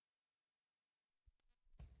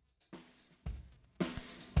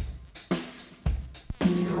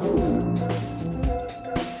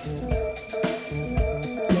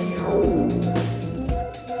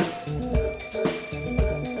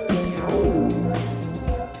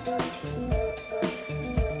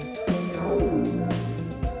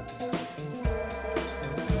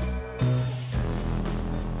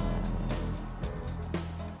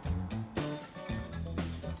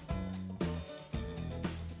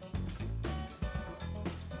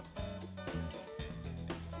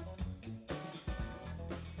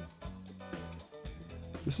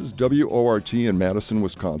This is WORT in Madison,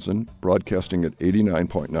 Wisconsin, broadcasting at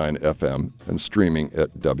 89.9 FM and streaming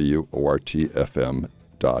at WORTFM.org.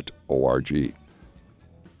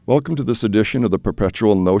 Welcome to this edition of the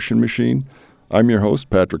Perpetual Notion Machine. I'm your host,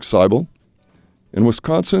 Patrick Seibel. In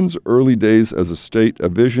Wisconsin's early days as a state, a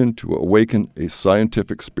vision to awaken a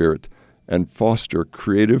scientific spirit and foster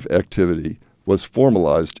creative activity was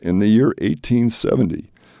formalized in the year 1870,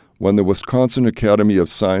 when the Wisconsin Academy of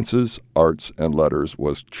Sciences, Arts, and Letters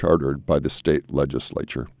was chartered by the state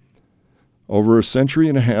legislature. Over a century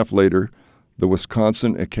and a half later, the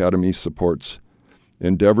Wisconsin Academy supports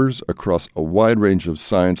endeavors across a wide range of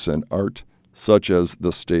science and art, such as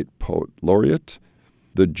the State Poet Laureate,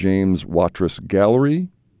 the James Watrous Gallery,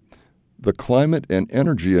 the Climate and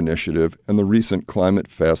Energy Initiative, and the recent Climate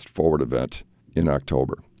Fast Forward event in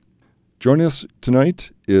October. Joining us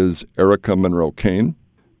tonight is Erica Monroe-Kane,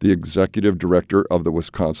 the Executive Director of the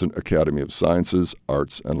Wisconsin Academy of Sciences,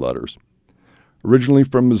 Arts, and Letters. Originally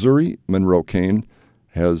from Missouri, Monroe-Kane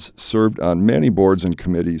has served on many boards and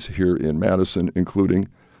committees here in Madison, including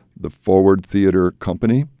the Forward Theater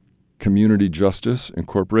Company, Community Justice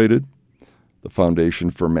Incorporated, the Foundation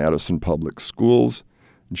for Madison Public Schools,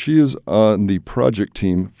 and she is on the project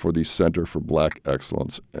team for the Center for Black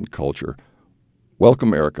Excellence and Culture.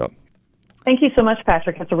 Welcome, Erica. Thank you so much,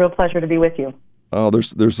 Patrick. It's a real pleasure to be with you.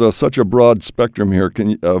 There's such a broad spectrum here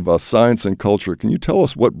of science and culture. Can you tell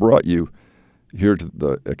us what brought you here to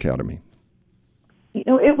the Academy? You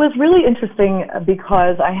know, it was really interesting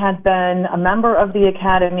because I had been a member of the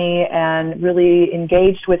Academy and really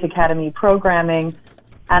engaged with Academy programming,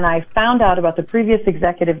 and I found out about the previous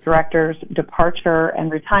executive director's departure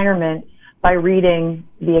and retirement by reading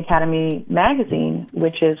the Academy magazine,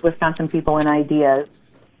 which is Wisconsin People and Ideas.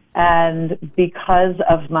 And because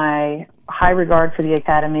of my high regard for the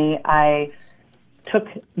Academy, I took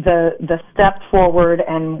the step forward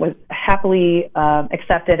and was happily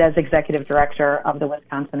accepted as executive director of the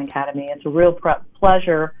Wisconsin Academy. It's a real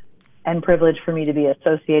pleasure and privilege for me to be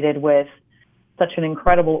associated with such an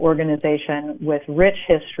incredible organization with rich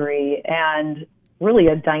history and really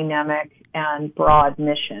a dynamic and broad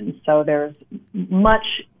mission. So there's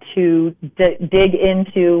much to dig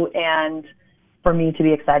into and for me to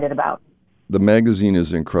be excited about. The magazine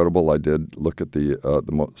is incredible. I did look at the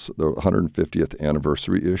 150th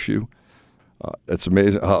anniversary issue. It's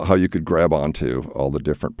amazing how you could grab onto all the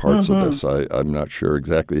different parts of this. I'm not sure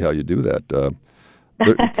exactly how you do that.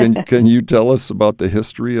 Can you tell us about the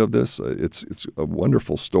history of this? It's a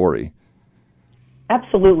wonderful story.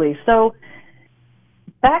 Absolutely. So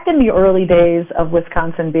back in the early days of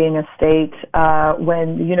Wisconsin being a state,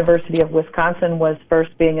 when the University of Wisconsin was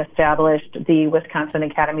first being established, the Wisconsin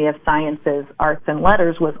Academy of Sciences, Arts, and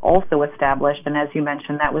Letters was also established. And as you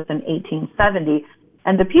mentioned, that was in 1870.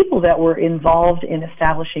 And the people that were involved in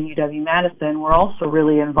establishing UW-Madison were also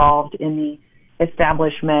really involved in the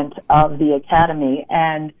establishment of the Academy.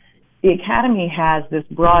 And the Academy has this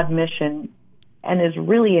broad mission and is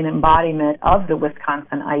really an embodiment of the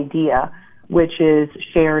Wisconsin idea, which is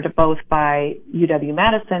shared both by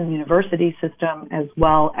UW-Madison University system as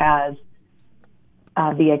well as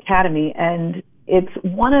the Academy. And it's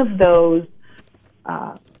one of those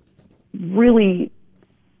really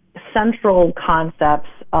central concepts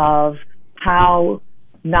of how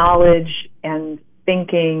knowledge and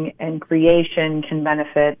thinking and creation can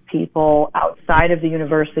benefit people outside of the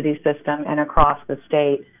university system and across the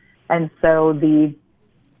state. And so the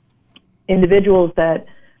individuals that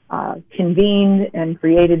convened and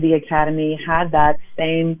created the Academy had that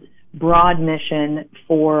same broad mission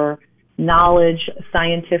for knowledge,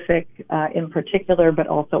 scientific in particular, but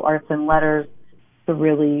also arts and letters, to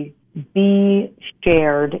really be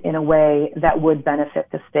shared in a way that would benefit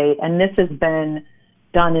the state. And this has been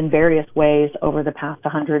done in various ways over the past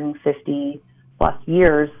 150 plus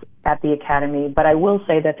years at the Academy. But I will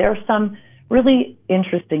say that there are some really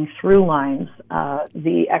interesting through lines,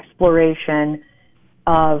 the exploration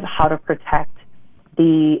of how to protect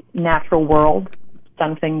the natural world,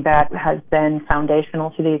 something that has been foundational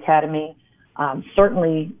to the Academy.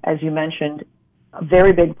 Certainly, as you mentioned, a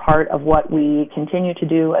very big part of what we continue to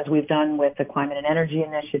do, as we've done with the Climate and Energy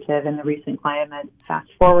Initiative and the recent Climate Fast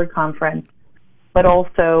Forward Conference, but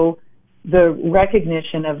also the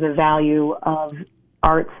recognition of the value of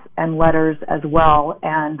arts and letters as well,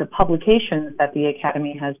 and the publications that the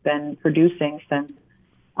Academy has been producing since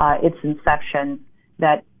its inception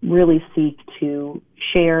that really seek to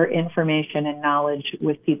share information and knowledge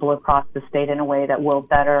with people across the state in a way that will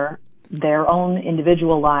better their own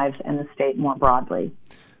individual lives and the state more broadly.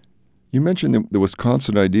 You mentioned the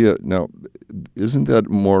Wisconsin idea. Now, isn't that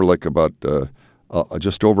more like about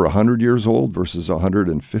just over 100 years old versus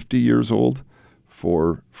 150 years old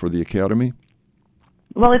for the Academy?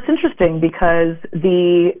 Well, it's interesting because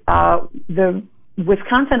the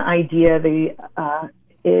Wisconsin idea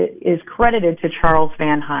is credited to Charles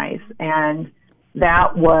Van Hise, and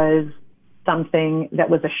that was something that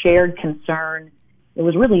was a shared concern. It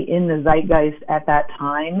was really in the zeitgeist at that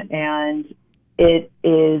time, and it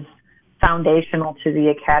is foundational to the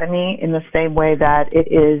Academy in the same way that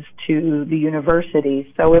it is to the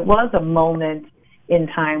university. So it was a moment in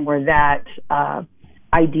time where that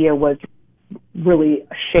idea was really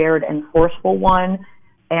a shared and forceful one.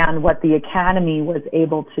 And what the Academy was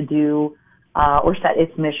able to do, or set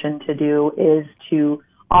its mission to do, is to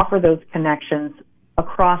offer those connections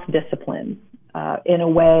across disciplines in a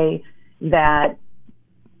way that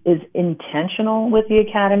is intentional with the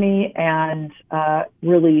Academy and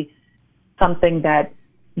really something that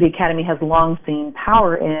the Academy has long seen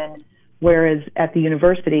power in, whereas at the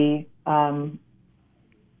university,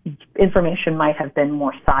 information might have been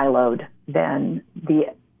more siloed than the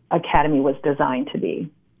Academy was designed to be.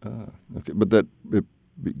 Okay, but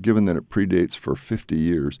given that it predates for 50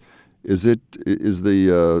 years, is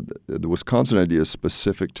the Wisconsin idea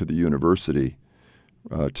specific to the university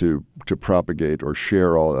to propagate or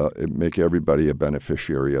share make everybody a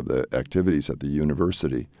beneficiary of the activities at the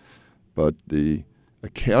university? But the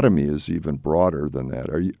Academy is even broader than that.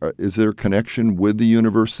 Is there a connection with the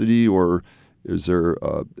university, or is there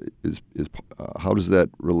how does that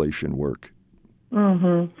relation work?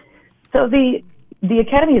 Mm-hmm. So the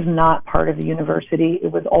Academy is not part of the university.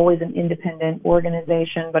 It was always an independent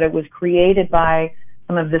organization, but it was created by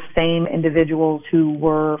some of the same individuals who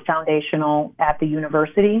were foundational at the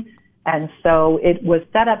university. And so it was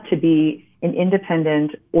set up to be an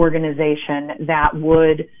independent organization that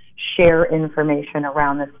would share information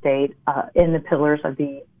around the state in the pillars of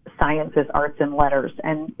the sciences, arts, and letters.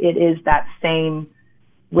 And it is that same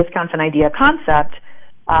Wisconsin idea concept.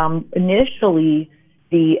 Initially,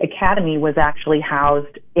 the Academy was actually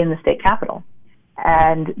housed in the state capitol.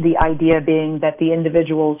 And the idea being that the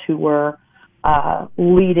individuals who were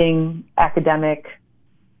leading academic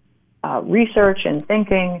research and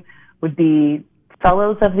thinking would be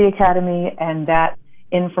fellows of the Academy, and that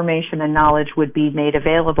information and knowledge would be made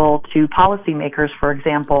available to policymakers, for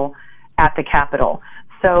example, at the Capitol.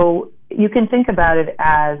 So you can think about it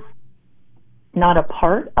as not a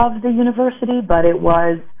part of the university, but it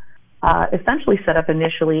was essentially set up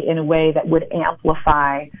initially in a way that would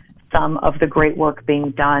amplify some of the great work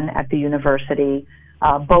being done at the university,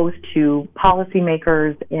 both to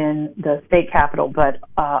policymakers in the state capitol, but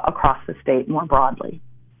across the state more broadly.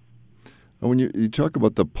 When you talk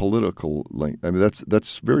about the political link, I mean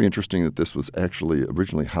that's very interesting that this was actually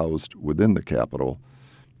originally housed within the Capitol.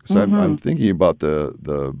 Because I'm thinking about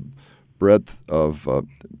the breadth of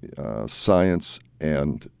science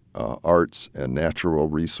and arts and natural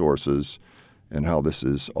resources, and how this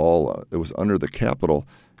is all it was under the Capitol,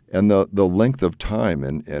 and the length of time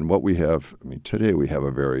and what we have. I mean, today we have a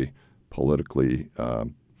very politically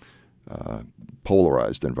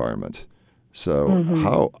polarized environment. So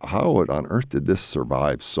how on earth did this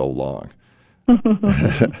survive so long?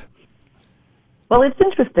 Well, it's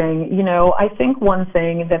interesting. You know, I think one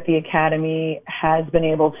thing that the Academy has been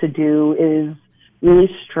able to do is really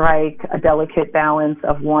strike a delicate balance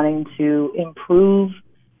of wanting to improve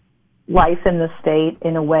life in the state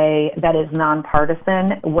in a way that is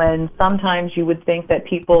nonpartisan, when sometimes you would think that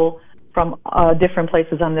people from different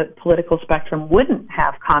places on the political spectrum wouldn't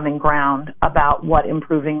have common ground about what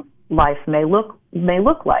improving life may look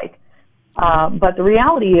like. But the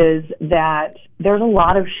reality is that there's a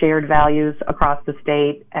lot of shared values across the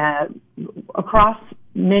state, across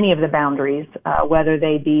many of the boundaries, whether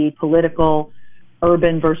they be political,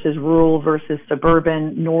 urban versus rural versus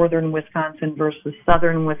suburban, northern Wisconsin versus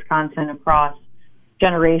southern Wisconsin, across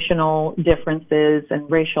generational differences and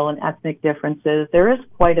racial and ethnic differences. There is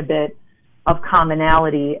quite a bit of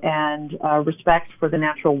commonality, and respect for the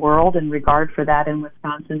natural world and regard for that in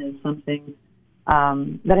Wisconsin is something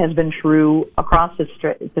that has been true across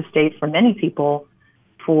the state for many people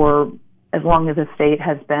for as long as the state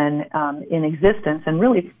has been in existence, and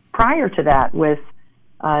really prior to that with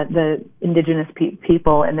the indigenous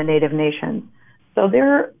people and the Native nations. So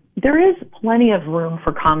there is plenty of room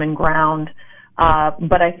for common ground,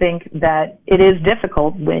 but I think that it is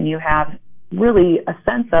difficult when you have really a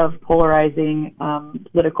sense of polarizing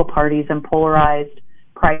political parties and polarized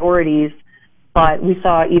priorities. But we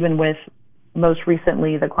saw, even with most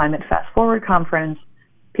recently the Climate Fast Forward conference,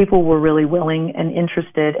 people were really willing and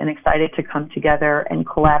interested and excited to come together and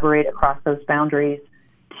collaborate across those boundaries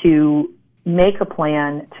to make a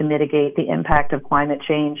plan to mitigate the impact of climate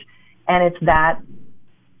change. And it's that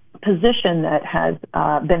position that has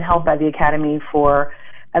been held by the Academy for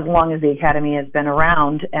as long as the Academy has been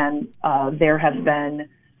around. And there have been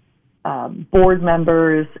board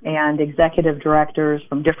members and executive directors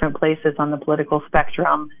from different places on the political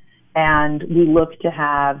spectrum. And we look to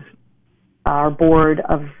have our board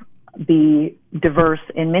be diverse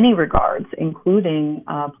in many regards, including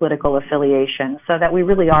political affiliation, so that we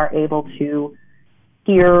really are able to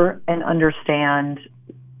hear and understand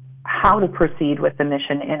how to proceed with the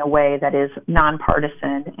mission in a way that is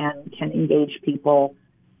nonpartisan and can engage people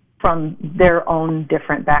from their own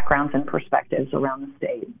different backgrounds and perspectives around the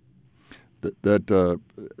state. That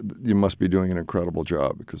you must be doing an incredible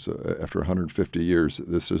job, because after 150 years,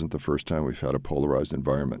 this isn't the first time we've had a polarized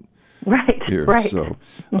environment. Right. Here. Right. So,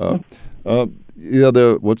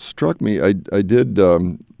 what struck me, I did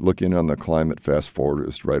look in on the Climate Fast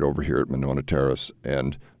Forwarders right over here at Monona Terrace,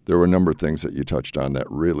 and there were a number of things that you touched on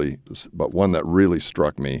but one that really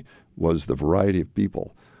struck me was the variety of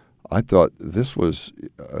people. I thought this was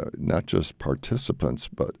not just participants,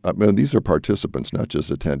 but these are participants, not just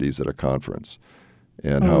attendees at a conference,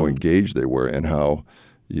 and how engaged they were, and how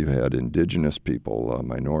you had indigenous people,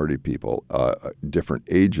 minority people, different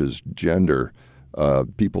ages, gender,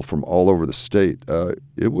 people from all over the state.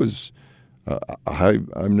 It was,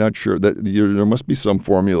 I'm not sure, that there must be some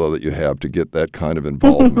formula that you have to get that kind of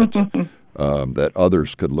involvement that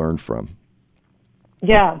others could learn from.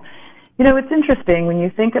 Yeah. It's interesting when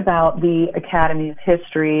you think about the Academy's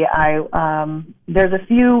history. There's a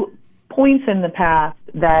few points in the past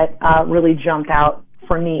that really jumped out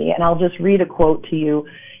for me, and I'll just read a quote to you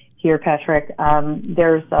here, Patrick.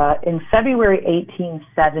 There's in February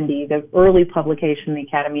 1870, the early publication the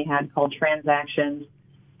Academy had called Transactions.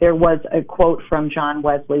 There was a quote from John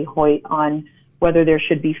Wesley Hoyt on whether there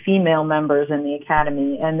should be female members in the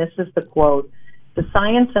Academy, and this is the quote: "The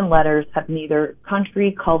science and letters have neither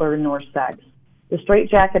country, color, nor sex. The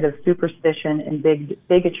straitjacket of superstition and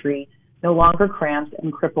bigotry no longer cramps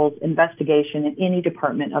and cripples investigation in any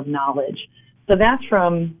department of knowledge." So that's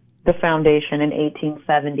from the foundation in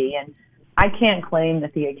 1870. And I can't claim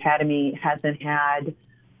that the Academy hasn't had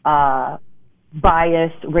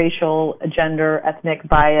bias, racial, gender, ethnic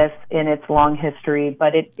bias in its long history,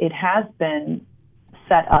 but it has been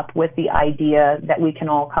set up with the idea that we can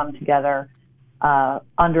all come together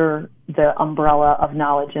under the umbrella of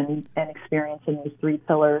knowledge and experience in these three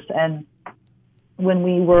pillars. And when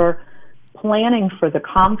we were planning for the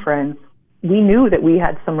conference, we knew that we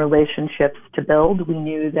had some relationships to build. We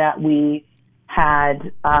knew that we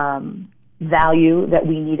had value that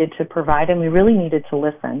we needed to provide, and we really needed to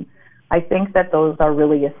listen. I think that those are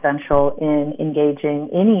really essential in engaging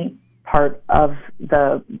any part of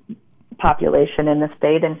the population in the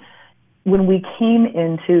state. And when we came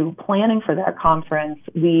into planning for that conference,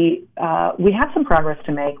 we had some progress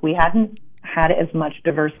to make. We hadn't had as much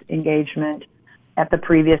diverse engagement at the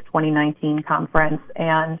previous 2019 conference,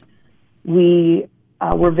 and we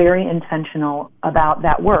were very intentional about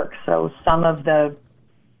that work. So some of the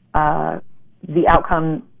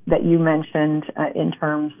outcome that you mentioned in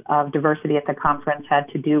terms of diversity at the conference had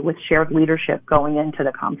to do with shared leadership going into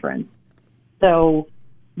the conference. So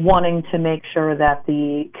wanting to make sure that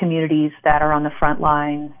the communities that are on the front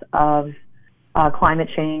lines of climate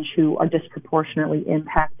change, who are disproportionately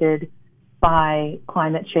impacted by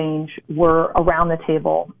climate change, were around the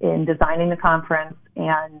table in designing the conference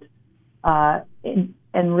and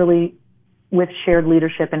really with shared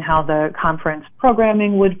leadership in how the conference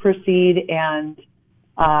programming would proceed and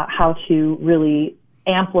how to really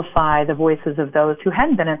amplify the voices of those who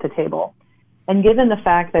hadn't been at the table. And given the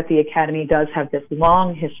fact that the Academy does have this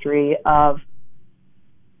long history of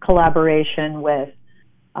collaboration with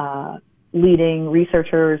leading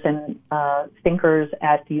researchers and thinkers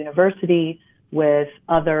at the university, with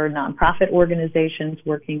other nonprofit organizations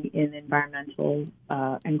working in environmental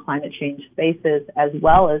and climate change spaces, as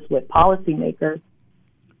well as with policymakers,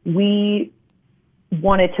 we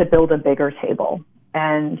wanted to build a bigger table.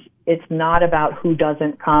 And it's not about who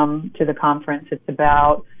doesn't come to the conference. It's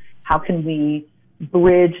about how can we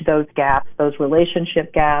bridge those gaps, those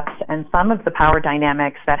relationship gaps, and some of the power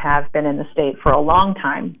dynamics that have been in the state for a long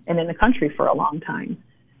time and in the country for a long time,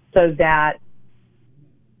 so that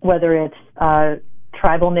whether it's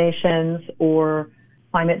tribal nations or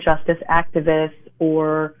climate justice activists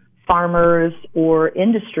or farmers or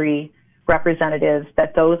industry representatives,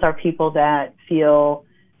 that those are people that feel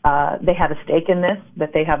they have a stake in this,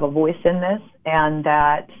 that they have a voice in this, and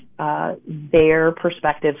that their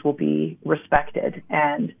perspectives will be respected.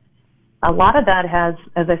 And a lot of that has,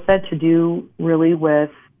 as I said, to do really with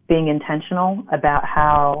being intentional about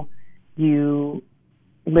how you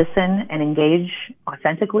listen and engage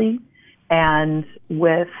authentically, and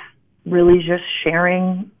with really just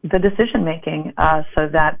sharing the decision making so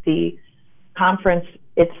that the conference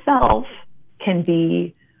itself can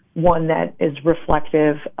be one that is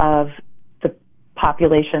reflective of the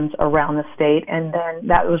populations around the state. And then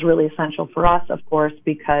that was really essential for us, of course,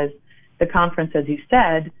 because the conference, as you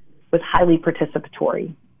said, was highly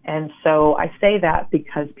participatory. And so I say that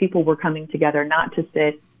because people were coming together not to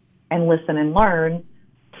sit and listen and learn.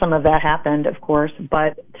 Some of that happened, of course,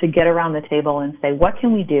 but to get around the table and say, what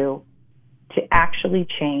can we do to actually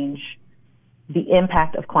change the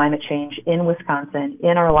impact of climate change in Wisconsin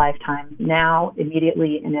in our lifetime, now,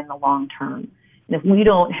 immediately, and in the long term? And if we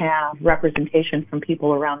don't have representation from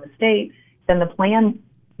people around the state, then the plan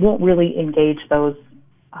won't really engage those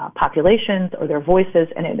populations or their voices,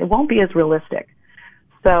 and it won't be as realistic.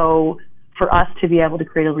 So for us to be able to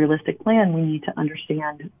create a realistic plan, we need to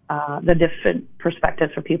understand the different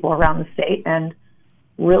perspectives for people around the state, and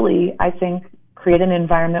really, I think, create an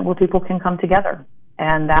environment where people can come together.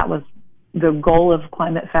 And that was the goal of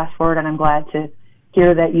Climate Fast Forward, and I'm glad to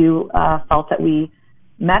hear that you felt that we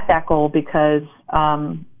met that goal, because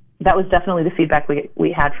that was definitely the feedback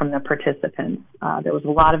we had from the participants. There was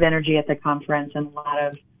a lot of energy at the conference and a lot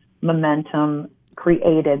of momentum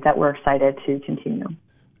created that we're excited to continue.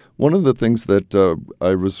 One of the things that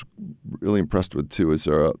I was really impressed with, too, is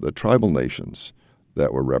the tribal nations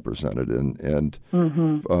that were represented, and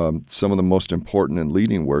some of the most important and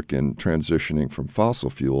leading work in transitioning from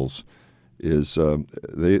fossil fuels is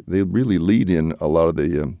they really lead in a lot of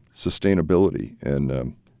the sustainability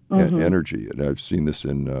and energy. And I've seen this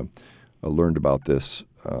I learned about this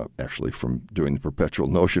actually from doing the Perpetual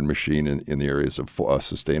Notion Machine in the areas of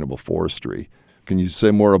sustainable forestry. Can you say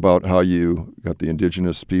more about how you got the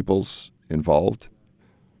indigenous peoples involved?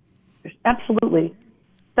 Absolutely.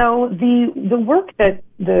 So the work that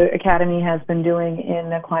the Academy has been doing in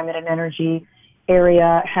the climate and energy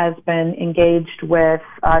area has been engaged with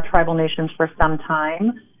tribal nations for some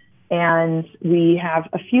time. And we have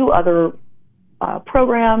a few other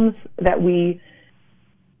programs that we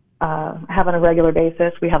have on a regular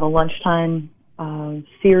basis. We have a lunchtime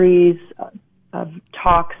series of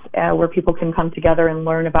talks where people can come together and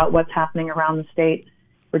learn about what's happening around the state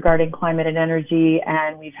regarding climate and energy,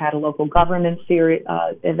 and we've had a local government series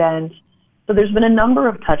event. So there's been a number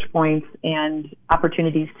of touch points and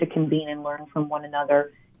opportunities to convene and learn from one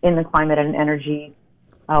another in the climate and energy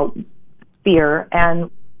sphere. And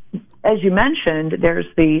as you mentioned, there's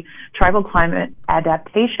the Tribal Climate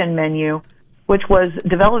Adaptation Menu, which was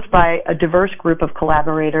developed by a diverse group of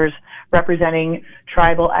collaborators representing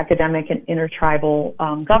tribal, academic, and intertribal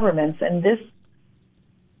governments. And this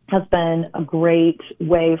has been a great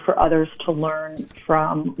way for others to learn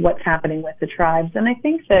from what's happening with the tribes. And I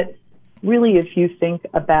think that really, if you think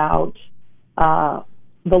about the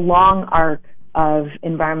long arc of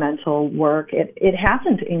environmental work, it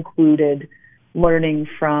hasn't included learning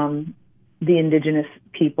from the indigenous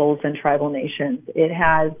peoples and tribal nations. It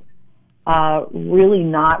has really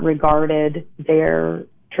not regarded their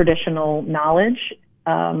traditional knowledge.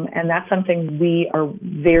 And that's something we are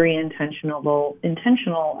very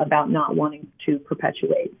intentional about not wanting to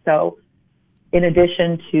perpetuate. So in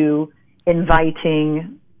addition to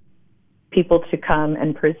inviting people to come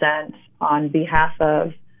and present on behalf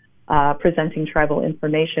of presenting tribal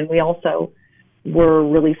information, we also were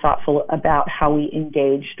really thoughtful about how we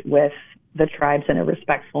engaged with the tribes in a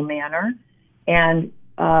respectful manner. And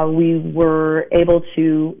we were able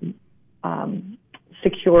to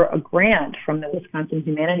secure a grant from the Wisconsin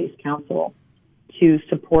Humanities Council to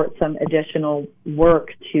support some additional work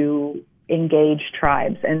to engage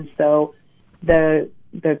tribes. And so the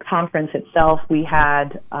conference itself, we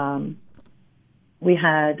had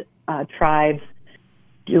tribes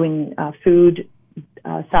doing food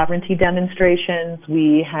sovereignty demonstrations.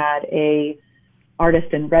 We had a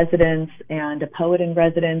artist in residence and a poet in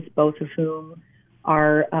residence, both of whom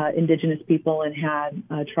are indigenous people and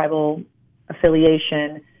had tribal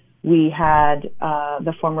affiliation. We had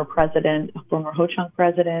the former Ho-Chunk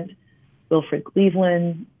president, Wilfred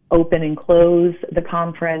Cleveland, open and close the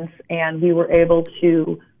conference, and we were able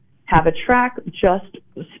to have a track just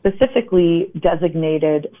specifically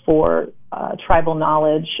designated for tribal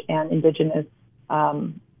knowledge and indigenous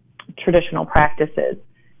traditional practices.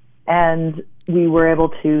 And we were able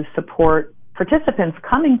to support participants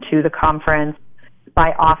coming to the conference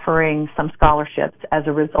by offering some scholarships as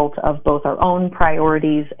a result of both our own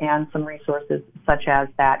priorities and some resources such as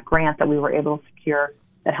that grant that we were able to secure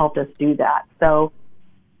that helped us do that. So,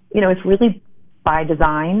 it's really by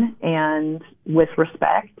design and with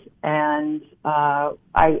respect. And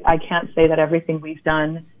I can't say that everything we've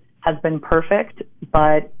done has been perfect,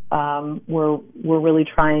 but we're really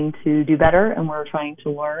trying to do better, and we're trying to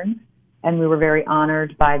learn. And we were very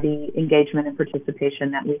honored by the engagement and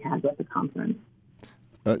participation that we had with the conference.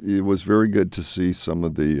 It was very good to see some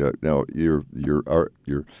of the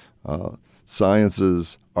your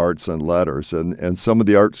sciences, arts, and letters, and some of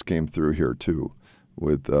the arts came through here too.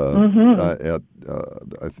 With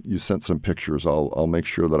you sent some pictures. I'll make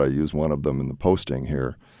sure that I use one of them in the posting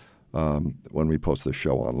here when we post the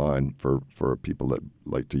show online for people that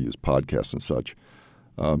like to use podcasts and such.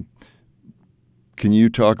 Can you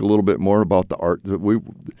talk a little bit more about the art?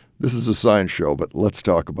 This is a science show, but let's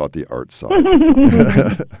talk about the art side.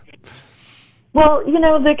 Well,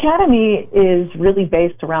 the Academy is really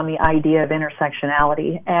based around the idea of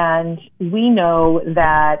intersectionality, and we know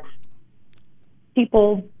that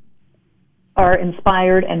people are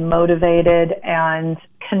inspired and motivated and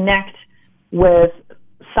connect with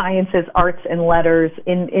sciences, arts, and letters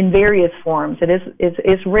in various forms.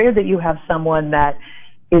 It's rare that you have someone that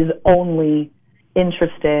is only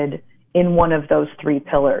interested in one of those three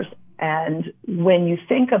pillars. And when you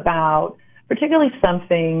think about particularly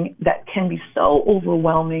something that can be so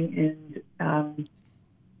overwhelming and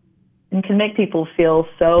can make people feel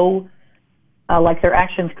so like their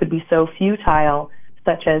actions could be so futile,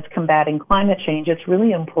 such as combating climate change, it's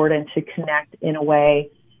really important to connect in a way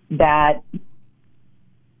that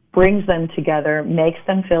brings them together, makes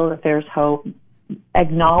them feel that there's hope,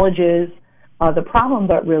 acknowledges the problem,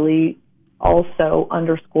 but really also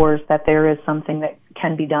underscores that there is something that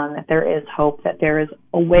can be done, that there is hope, that there is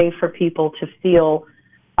a way for people to feel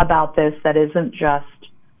about this that isn't just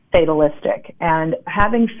fatalistic. And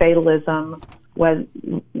having fatalism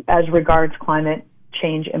as regards climate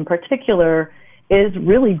change in particular is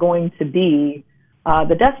really going to be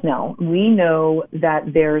the death knell. We know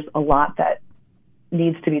that there's a lot that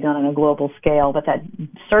needs to be done on a global scale, but that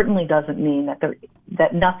certainly doesn't mean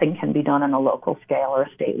that nothing can be done on a local scale or a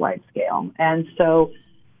statewide scale. And so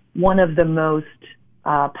one of the most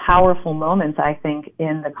powerful moments, I think,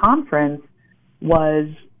 in the conference was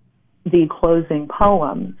the closing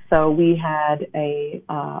poem. So we had a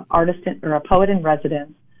poet in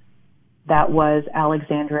residence that was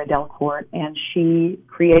Alexandra Delcourt, and she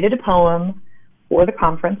created a poem for the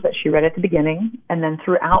conference that she read at the beginning, and then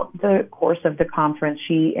throughout the course of the conference,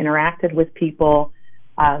 she interacted with people,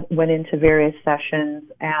 went into various sessions,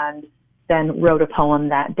 and then wrote a poem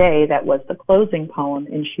that day that was the closing poem,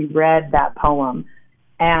 and she read that poem.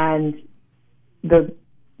 And the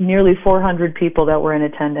nearly 400 people that were in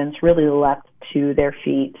attendance really leapt to their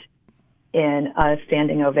feet in a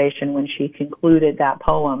standing ovation when she concluded that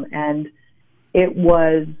poem. And it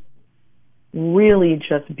was really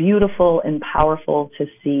just beautiful and powerful to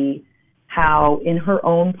see how in her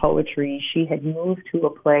own poetry she had moved to a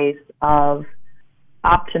place of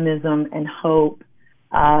optimism and hope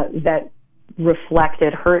that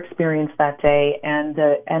reflected her experience that day and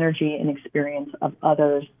the energy and experience of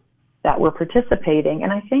others that were participating.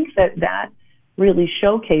 And I think that really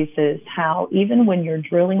showcases how even when you're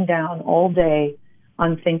drilling down all day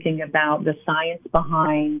on thinking about the science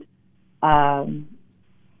behind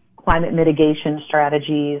climate mitigation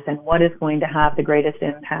strategies and what is going to have the greatest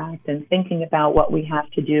impact, and thinking about what we have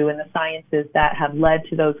to do and the sciences that have led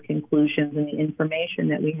to those conclusions and the information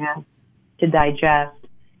that we have to digest,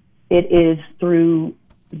 it is through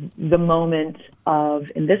the moment of,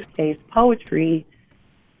 in this case, poetry,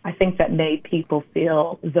 I think that made people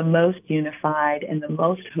feel the most unified and the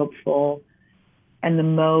most hopeful and the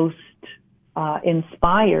most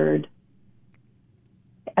inspired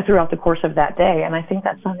throughout the course of that day. And I think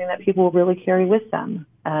that's something that people will really carry with them.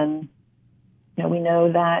 And we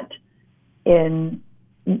know that in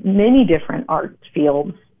many different art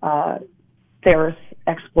fields, there's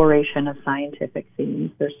exploration of scientific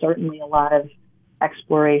themes. There's certainly a lot of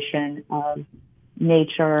exploration of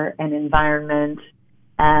nature and environment,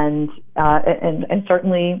 and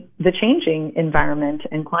certainly the changing environment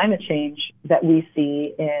and climate change that we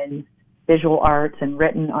see in visual arts and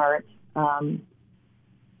written arts.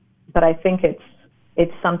 But I think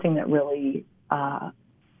it's something that really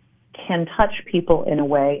can touch people in a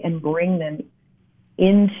way and bring them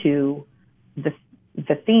into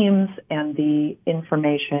the themes and the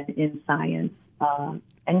information in science,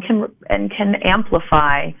 and can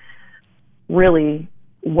amplify really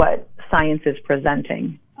what science is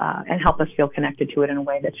presenting, and help us feel connected to it in a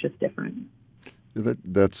way that's just different.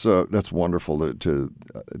 That's wonderful to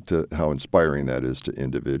how inspiring that is to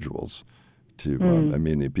individuals.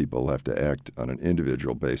 Many people have to act on an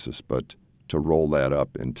individual basis, but to roll that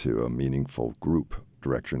up into a meaningful group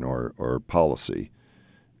direction or policy.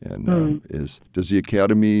 And does the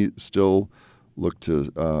Academy still look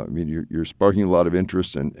to, you're sparking a lot of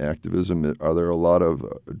interest and activism. Are there a lot of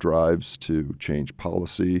drives to change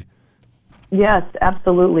policy? Yes,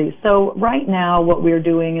 absolutely. So right now what we're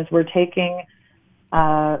doing is we're taking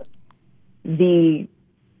the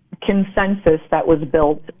consensus that was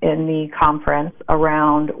built in the conference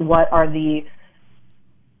around what are the,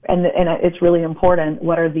 and it's really important,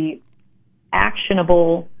 what are the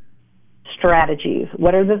actionable strategies?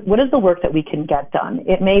 What is the work that we can get done?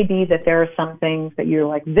 It may be that there are some things that you're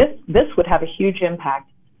like, this would have a huge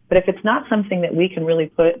impact, but if it's not something that we can really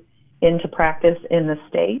put into practice in the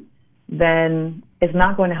state, then it's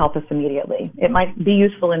not going to help us immediately. It might be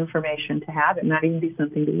useful information to have. It might even be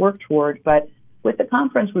something to work toward. But with the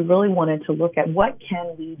conference, we really wanted to look at what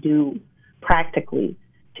can we do practically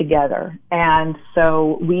together. And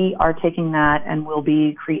so we are taking that and we'll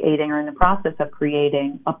be creating, or in the process of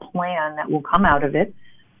creating, a plan that will come out of it.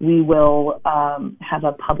 We will have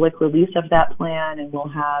a public release of that plan, and we'll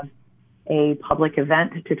have a public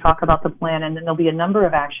event to talk about the plan. And then there'll be a number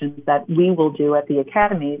of actions that we will do at the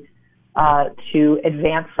Academy to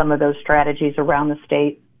advance some of those strategies around the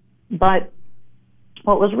state. But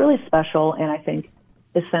what was really special, and I think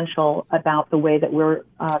essential about the way that we're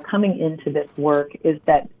coming into this work, is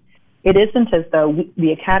that it isn't as though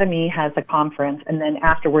the Academy has a conference and then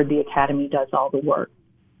afterward the Academy does all the work.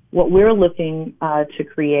 What we're looking to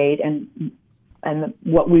create, and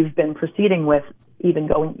what we've been proceeding with even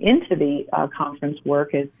going into the conference work,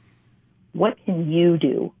 is what can you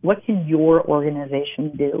do? What can your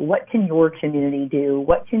organization do? What can your community do?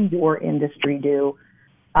 What can your industry do?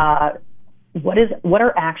 What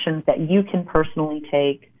are actions that you can personally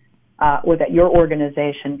take, or that your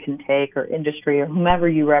organization can take, or industry, or whomever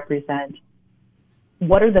you represent?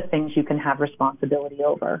 What are the things you can have responsibility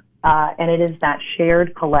over? And it is that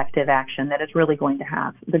shared collective action that is really going to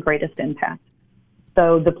have the greatest impact.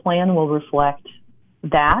 So the plan will reflect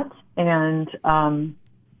that. And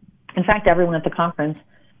in fact, everyone at the conference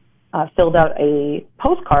filled out a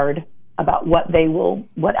postcard about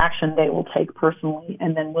what action they will take personally,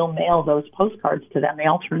 and then we'll mail those postcards to them. They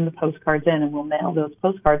all turn the postcards in, and we'll mail those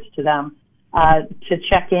postcards to them to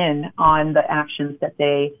check in on the actions that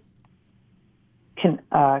they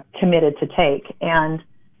committed to take. And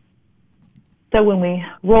so when we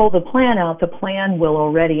roll the plan out, the plan will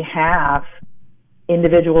already have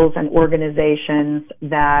individuals and organizations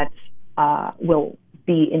that will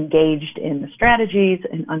be engaged in the strategies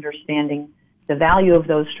and understanding the value of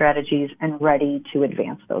those strategies and ready to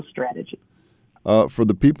advance those strategies. For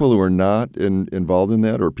the people who are not involved in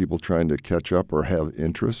that, or people trying to catch up or have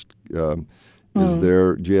interest, do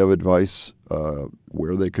you have advice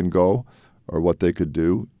where they can go or what they could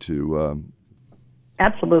do to?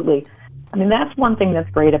 Absolutely. I mean, that's one thing that's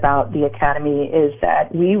great about the Academy, is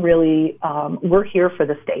that we really, we're here for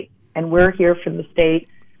the state, and we're here for the state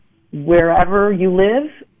wherever you live,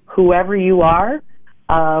 whoever you are.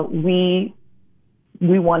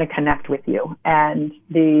 We want to connect with you. And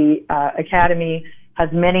the Academy has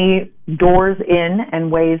many doors in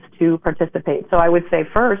and ways to participate. So I would say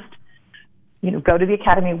first, go to the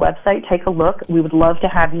Academy website, take a look. We would love to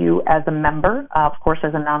have you as a member. Of course,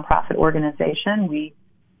 as a nonprofit organization, we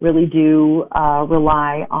really do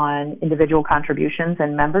rely on individual contributions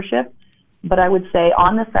and membership. But I would say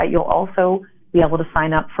on the site, you'll also be able to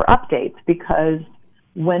sign up for updates, because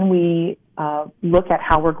when we look at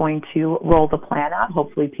how we're going to roll the plan out,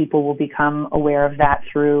 hopefully people will become aware of that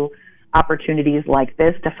through opportunities like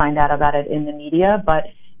this to find out about it in the media. But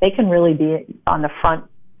they can really be on the front,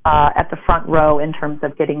 at the front row in terms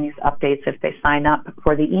of getting these updates if they sign up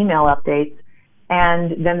for the email updates.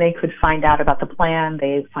 And then they could find out about the plan.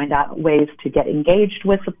 They find out ways to get engaged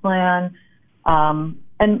with the plan. And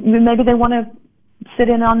maybe they want to sit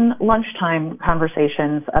in on lunchtime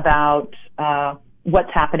conversations about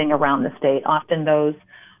what's happening around the state. Often those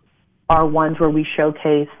are ones where we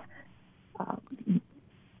showcase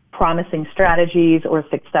promising strategies or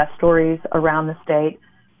success stories around the state.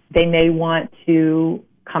 They may want to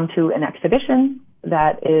come to an exhibition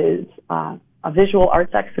that is a visual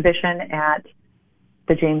arts exhibition at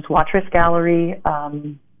the James Watrous Gallery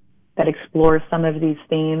that explores some of these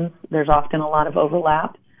themes. There's often a lot of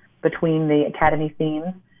overlap between the Academy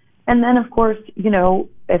themes. And then, of course,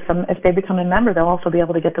 if they become a member, they'll also be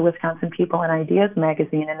able to get the Wisconsin People and Ideas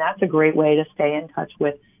magazine, and that's a great way to stay in touch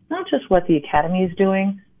with not just what the Academy is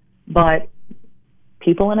doing, but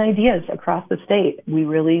people and ideas across the state. We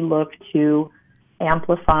really look to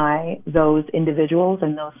amplify those individuals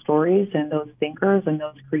and those stories and those thinkers and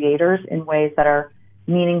those creators in ways that are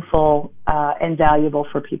meaningful and valuable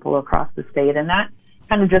for people across the state. And that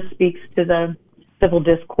kind of just speaks to the civil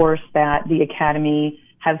discourse that the Academy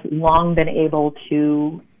has long been able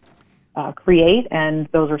to create, and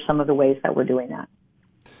those are some of the ways that we're doing that.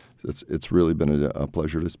 It's really been a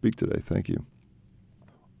pleasure to speak today. Thank you.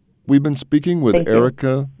 We've been speaking with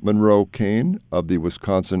Erica Monroe Kane of the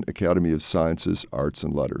Wisconsin Academy of Sciences, Arts,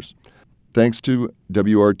 and Letters. Thanks to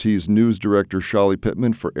WRT's news director, Shali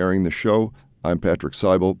Pittman, for airing the show. I'm Patrick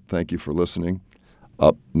Seibel. Thank you for listening.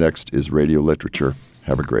 Up next is Radio Literature.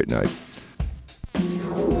 Have a great night.